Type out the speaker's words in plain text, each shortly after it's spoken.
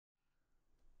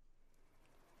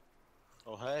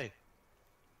Oh, hey.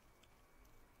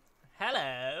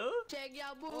 Hello. Shake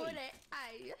your booty,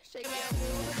 aye. Shake your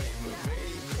booty,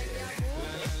 shake your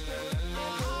booty.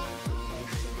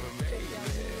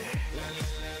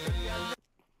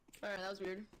 Alright, that was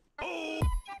weird.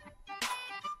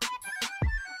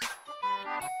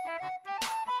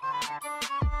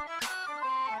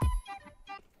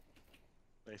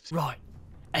 Right,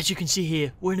 as you can see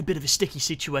here, we're in a bit of a sticky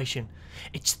situation.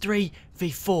 It's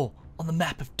 3v4 on the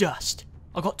map of Dust.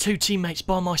 I've got two teammates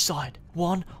by my side.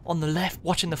 One on the left,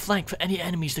 watching the flank for any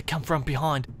enemies that come from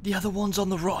behind. The other one's on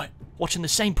the right, watching the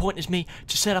same point as me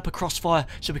to set up a crossfire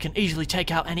so we can easily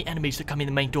take out any enemies that come in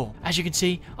the main door. As you can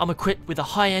see, I'm equipped with a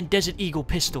high-end Desert Eagle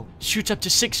pistol. Shoots up to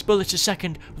 6 bullets a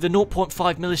second with a 0.5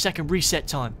 millisecond reset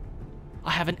time.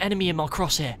 I have an enemy in my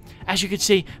crosshair. As you can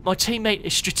see, my teammate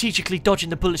is strategically dodging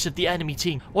the bullets of the enemy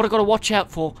team. What I've got to watch out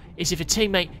for is if a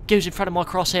teammate goes in front of my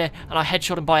crosshair and I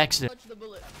headshot him by accident. Touch the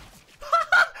bullet.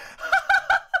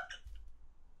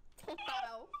 Wow.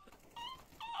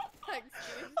 Thanks,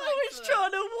 dude. I was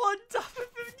trying to one-tap him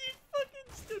and you fucking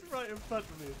stood right in front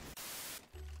of me.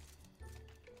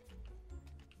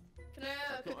 Can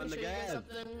I quickly show you guys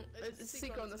something? It's a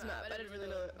secret on this map. I didn't really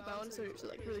know about, so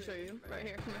like really show you. Right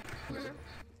here. Come here.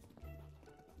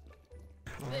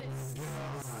 This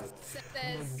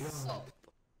says stop.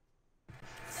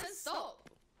 It says stop.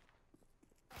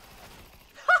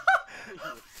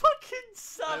 Fucking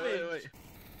savage. Wait.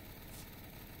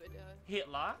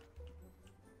 Hitler?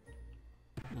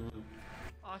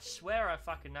 I swear I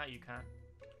fucking know you can.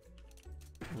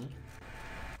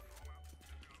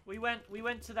 We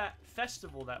went to that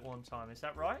festival that one time, is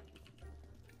that right?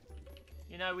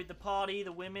 You know, with the party,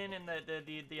 the women, and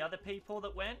the other people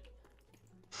that went?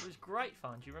 It was great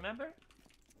fun, do you remember?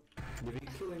 Did we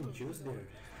kill any Jews there?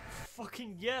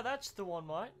 Fucking yeah, that's the one,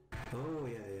 mate. Oh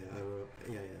yeah,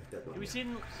 that one.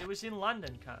 It was in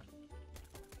London, cunt.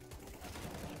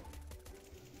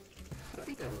 I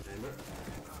think I remember.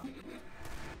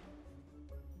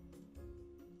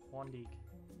 One dig.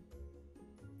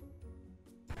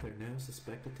 They're now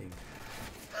suspecting.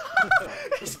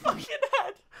 His fucking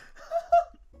head!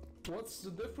 What's the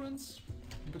difference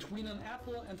between an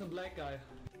apple and a black guy?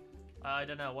 I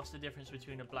don't know, what's the difference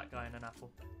between a black guy and an apple?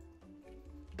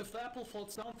 If the apple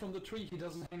falls down from the tree, he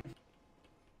doesn't hang.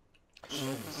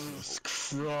 Jesus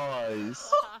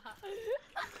Christ.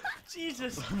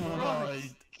 Jesus Oh my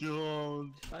Christ!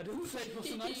 God. I didn't say it was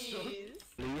a nice joke.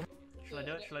 Shall I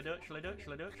do it? Shall I do it? Shall I do it?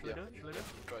 Shall I do it? Shall I do it? Shall I do it?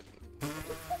 Try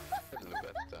a little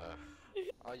bit.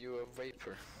 Are you a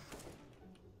vapor?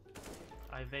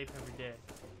 I vape every day.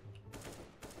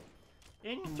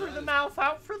 In through the mouth,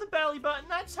 out through the belly button.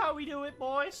 That's how we do it,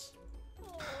 boys.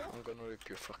 I'm gonna rip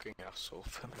your fucking asshole,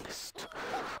 feminist.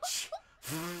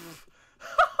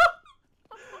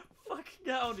 Fucking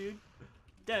hell, dude.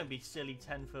 Don't be silly,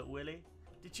 10-foot Willy.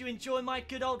 Did you enjoy my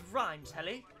good old rhymes,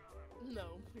 Helly?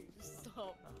 No, please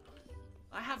stop.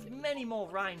 I have many more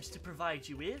rhymes to provide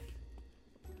you with.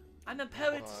 I'm a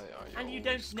poet, Why are you and you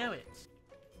always don't know it.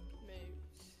 Mate,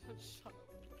 shut up,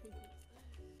 please.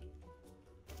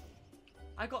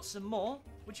 I got some more.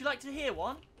 Would you like to hear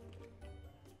one?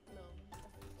 No.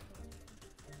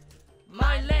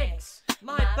 My legs,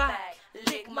 my back,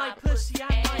 lick my pussy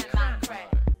and my crack.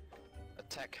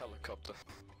 Attack helicopter.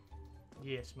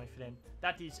 Yes, my friend.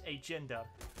 That is a gender.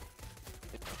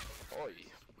 Oi,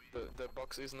 the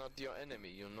box is not your enemy,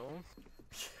 you know?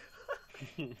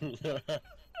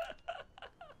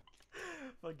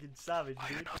 Fucking savage, Are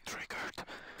you dude. not triggered?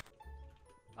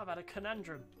 I've had a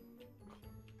conundrum.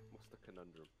 What's the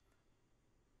conundrum?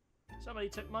 Somebody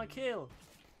took my kill.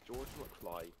 George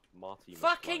McFly, Marty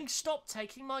Fucking stop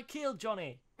taking my kill,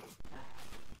 Johnny.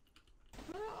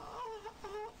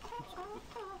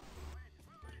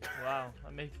 Wow,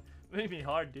 that made me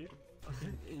hard, dude.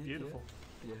 Fucking beautiful.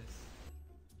 Yes.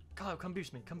 Kyle, come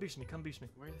boost me, come boost me, come boost me.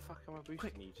 Where the fuck am I boosting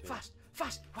Quick, you to? fast,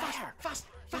 fast, fast, fast,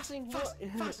 fast, fast,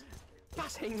 fast,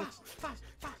 fast, fast,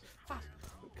 fast, fast.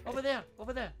 Over there,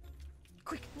 over there.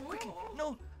 Quick, quickly.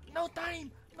 No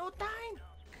time, no time.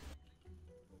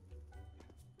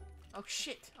 Oh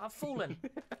shit, I've fallen.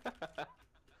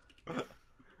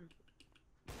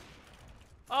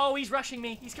 Oh, he's rushing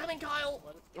me. He's coming, Kyle.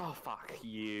 Oh fuck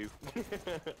you.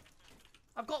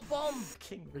 I've got bomb.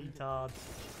 King retard.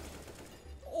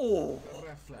 Oh.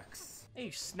 Reflex. You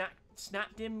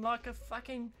snapped him like a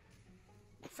fucking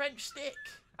French stick.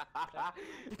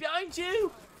 Behind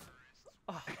you.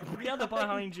 Oh, the other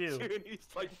behind you. He's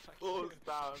like falls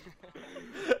down.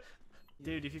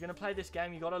 Dude, if you're gonna play this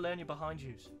game, you gotta learn your behind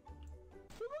yous.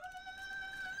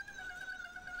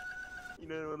 You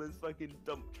know, one of those fucking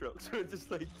dump trucks where it's just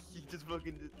like he just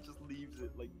fucking just leaves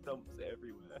it, like dumps it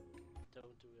everywhere.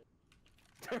 Don't do it.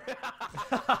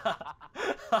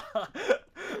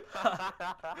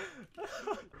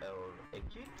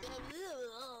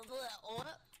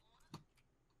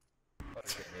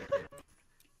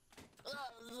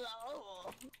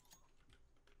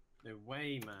 No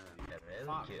way, man.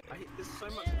 Fuck. There's so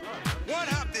much blood. One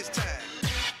hop this time.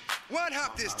 One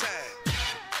hop this time.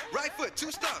 Right foot,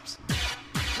 2 stumps.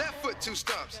 Left foot, 2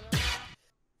 stumps.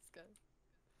 Let's go.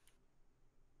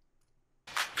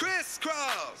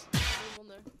 Crisscross.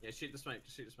 Yeah, shoot the smoke.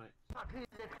 Just shoot the smoke.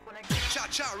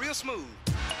 Cha-cha, real smooth.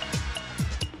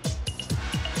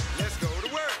 Let's go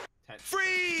to work.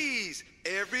 Freeze!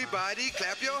 Everybody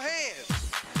clap your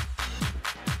hands.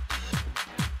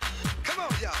 Come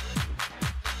on, y'all.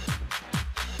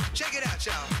 Check it out,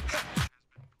 y'all.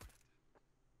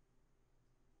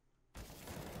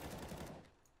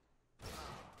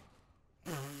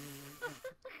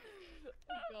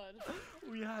 God.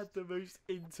 We had the most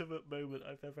intimate moment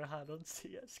I've ever had on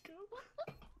CSGO.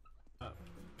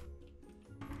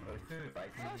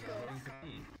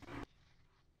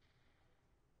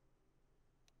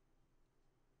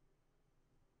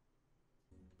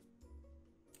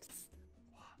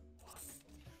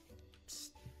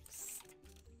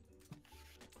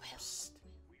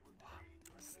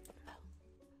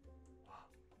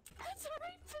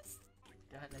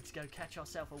 Let's go catch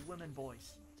ourselves a woman,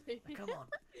 boys. Come on,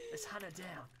 let's hunt her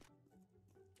down.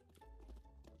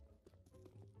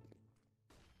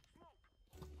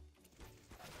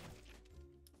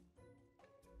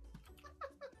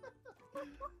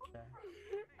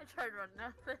 I tried to run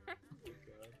nothing.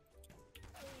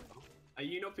 Are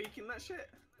you not peeking that shit?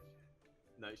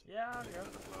 No. Yeah, yeah.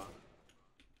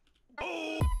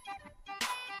 Oh!